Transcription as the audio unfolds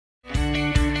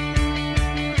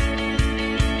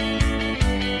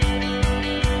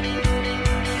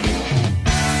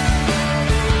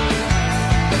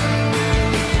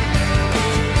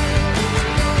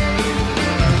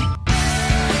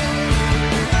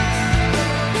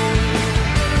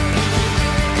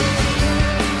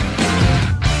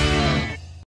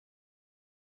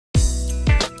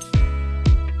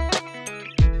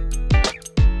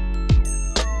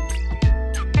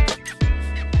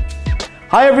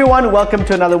Hi everyone, welcome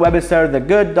to another webisode of The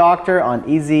Good Doctor on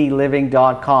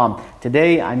eZeLiving.com.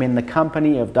 Today I'm in the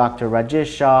company of Dr.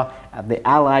 Rajesh Shah at the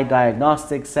Allied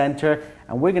Diagnostic Center,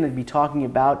 and we're going to be talking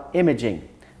about imaging.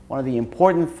 One of the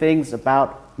important things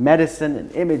about medicine and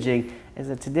imaging is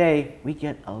that today we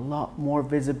get a lot more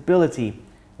visibility.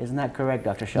 Isn't that correct,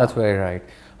 Dr. Shah? That's very right.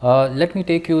 Let me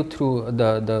take you through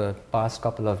the past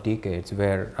couple of decades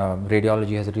where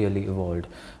radiology has really evolved.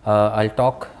 I'll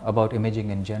talk about imaging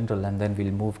in general, and then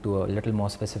we'll move to a little more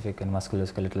specific in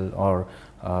musculoskeletal or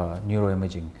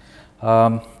neuroimaging.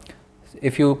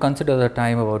 If you consider the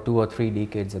time about 2 or 3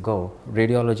 decades ago,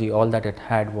 radiology, all that it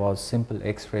had was simple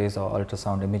X-rays or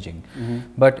ultrasound imaging.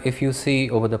 But if you see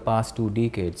over the past 2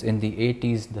 decades, in the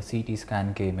 80s the CT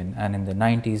scan came in, and in the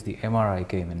 90s the MRI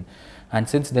came in. And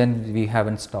since then we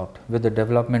haven't stopped. With the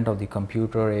development of the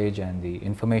computer age and the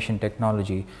information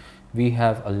technology, we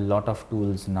have a lot of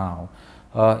tools now.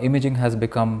 Imaging has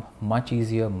become much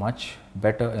easier, much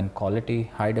better in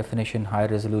quality, high definition, high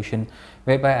resolution,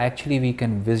 whereby actually we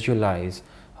can visualize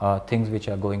things which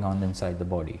are going on inside the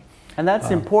body. And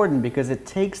that's important because it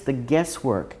takes the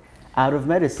guesswork out of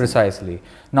medicine. Precisely.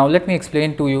 Now let me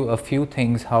explain to you a few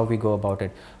things how we go about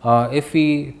it. If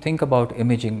we think about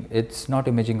imaging, it's not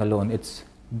imaging alone, it's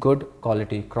good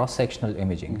quality cross-sectional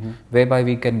imaging, whereby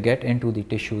we can get into the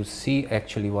tissues, see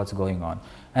actually what's going on.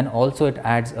 And also it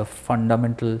adds a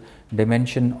fundamental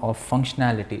dimension of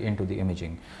functionality into the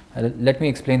imaging. Let me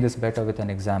explain this better with an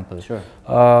example. Sure.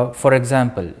 For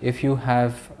example, if you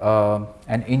have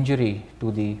an injury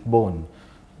to the bone,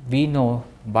 we know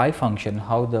by function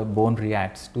how the bone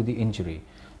reacts to the injury.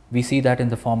 We see that in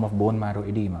the form of bone marrow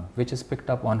edema, which is picked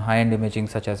up on high-end imaging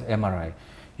such as MRI.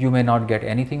 You may not get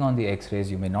anything on the X-rays,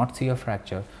 you may not see a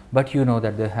fracture, but you know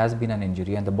that there has been an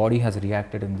injury and the body has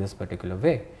reacted in this particular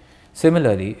way.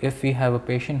 Similarly, if we have a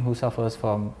patient who suffers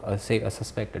from, say, a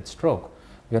suspected stroke,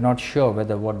 we are not sure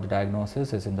whether what the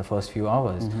diagnosis is in the first few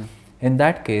hours. In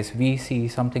that case, we see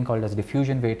something called as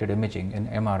diffusion-weighted imaging in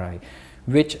MRI,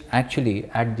 which actually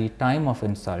at the time of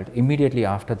insult, immediately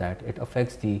after that, it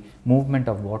affects the movement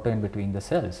of water in between the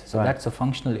cells. So that's a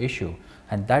functional issue,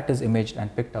 and that is imaged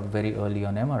and picked up very early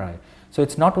on MRI. So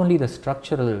it's not only the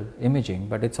structural imaging,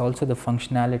 but it's also the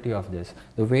functionality of this,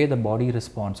 the way the body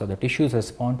responds or the tissues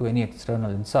respond to any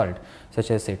external insult, such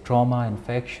as say trauma,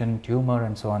 infection, tumor,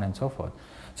 and so on and so forth.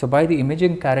 So by the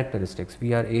imaging characteristics,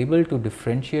 we are able to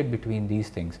differentiate between these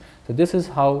things. So this is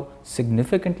how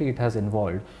significantly it has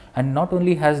evolved, and not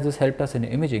only has this helped us in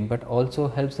imaging, but also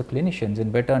helps the clinicians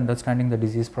in better understanding the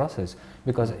disease process,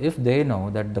 because if they know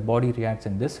that the body reacts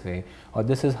in this way, or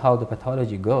this is how the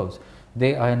pathology goes,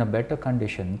 they are in a better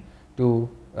condition to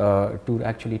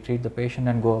actually treat the patient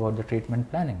and go about the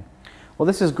treatment planning. Well,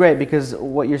 this is great because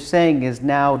what you're saying is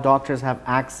now doctors have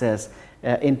access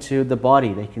into the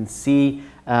body. They can see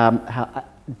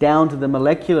down to the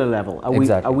molecular level.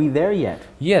 Are we there yet?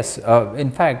 Yes.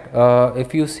 In fact,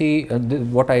 if you see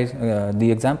the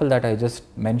example that I just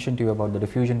mentioned to you about the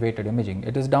diffusion-weighted imaging,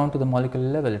 it is down to the molecular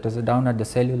level. It is down at the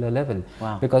cellular level.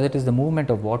 Wow. Because it is the movement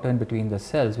of water in between the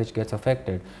cells which gets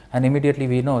affected, and immediately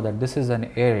we know that this is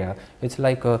an area. It's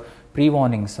like a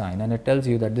pre-warning sign, and it tells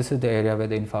you that this is the area where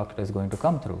the infarct is going to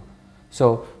come through.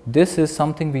 So this is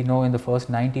something we know in the first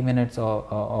 90 minutes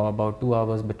or about 2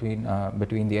 hours between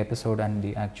the episode and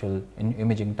the actual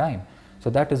imaging time. So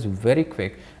that is very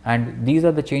quick, and these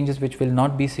are the changes which will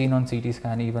not be seen on CT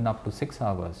scan even up to 6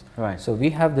 hours. Right. So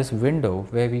we have this window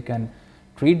where we can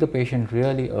treat the patient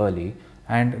really early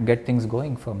and get things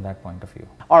going from that point of view.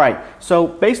 All right. So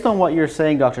based on what you're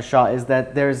saying, Dr. Shah, is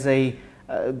that there's a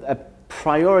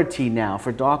priority now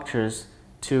for doctors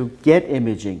to get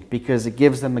imaging because it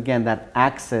gives them, again, that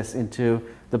access into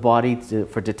the body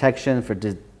for detection,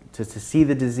 to see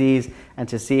the disease and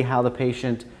to see how the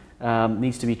patient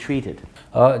needs to be treated.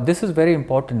 This is very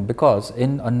important because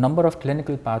in a number of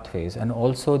clinical pathways and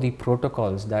also the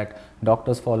protocols that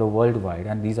doctors follow worldwide,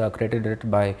 and these are accredited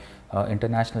by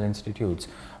international institutes,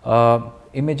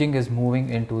 imaging is moving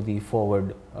into the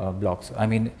forward blocks. I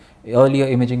mean, earlier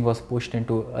imaging was pushed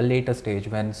into a later stage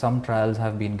when some trials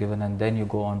have been given and then you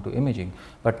go on to imaging.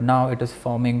 But now it is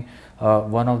forming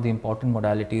one of the important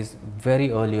modalities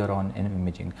very earlier on in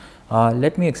imaging.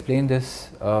 Let me explain this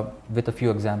with a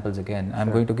few examples again.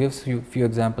 I'm going to give you a few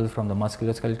examples from the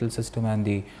musculoskeletal system and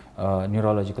the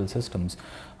neurological systems.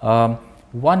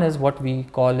 One is what we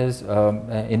call is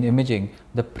in imaging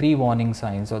the pre-warning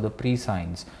signs or the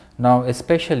pre-signs. Now,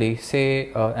 especially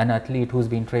say an athlete who's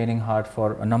been training hard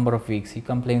for a number of weeks, he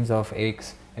complains of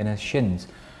aches in his shins,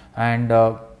 and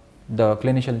the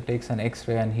clinician takes an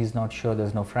X-ray and he's not sure,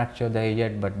 there's no fracture there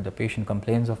yet, but the patient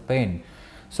complains of pain.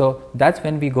 So that's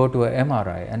when we go to an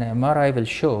MRI, and an MRI will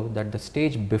show that the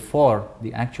stage before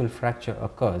the actual fracture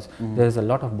occurs, there is a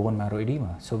lot of bone marrow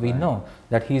edema. So we know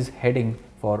that he's heading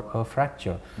for a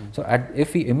fracture. So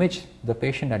if we image the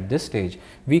patient at this stage,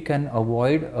 we can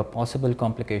avoid a possible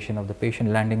complication of the patient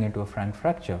landing into a frank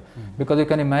fracture. Because you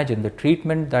can imagine the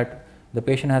treatment that the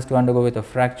patient has to undergo with a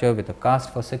fracture, with a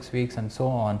cast for 6 weeks and so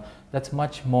on, that's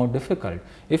much more difficult.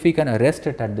 If we can arrest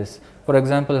it at this, for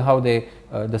example, how the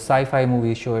sci-fi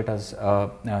movies show it as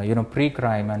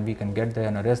pre-crime, and we can get there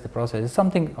and arrest the process, it's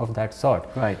something of that sort.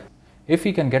 Right. If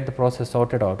we can get the process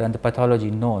sorted out and the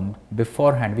pathology known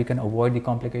beforehand, we can avoid the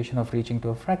complication of reaching to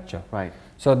a fracture. Right.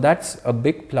 So that's a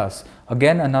big plus.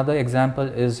 Again, another example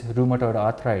is rheumatoid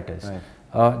arthritis.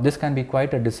 Right. This can be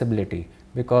quite a disability,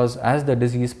 because as the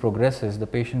disease progresses, the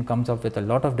patient comes up with a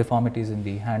lot of deformities in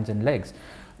the hands and legs.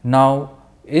 Now,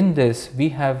 in this, we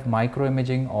have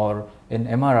microimaging, or in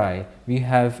MRI, we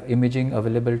have imaging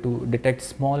available to detect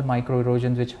small micro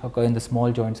erosions which occur in the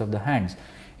small joints of the hands.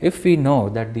 If we know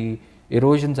that the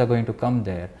erosions are going to come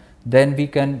there, then we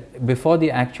can, before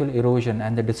the actual erosion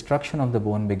and the destruction of the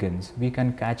bone begins, we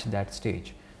can catch that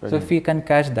stage. Brilliant. So if we can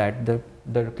catch that, the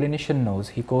clinician knows,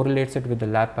 he correlates it with the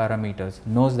lab parameters,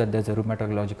 knows that there's a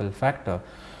rheumatological factor,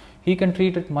 he can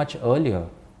treat it much earlier,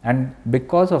 and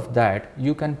because of that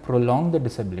you can prolong the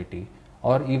disability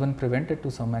or even prevent it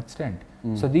to some extent.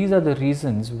 So these are the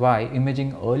reasons why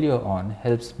imaging earlier on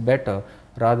helps better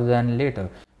rather than later,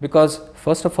 because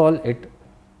first of all it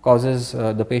causes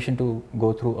the patient to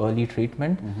go through early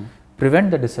treatment,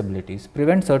 prevent the disabilities,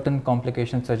 prevent certain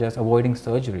complications such as avoiding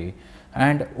surgery,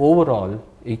 and overall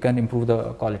you can improve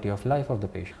the quality of life of the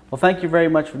patient. Well, thank you very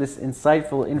much for this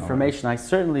insightful information. I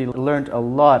certainly learned a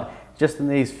lot just in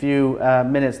these few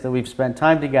minutes that we've spent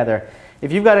time together.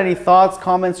 If you've got any thoughts,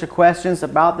 comments, or questions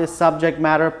about this subject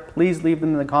matter, please leave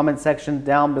them in the comment section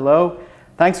down below.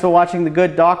 Thanks for watching The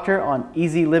Good Doctor on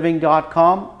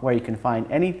eZeLiving.com, where you can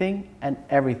find anything and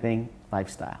everything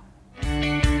lifestyle.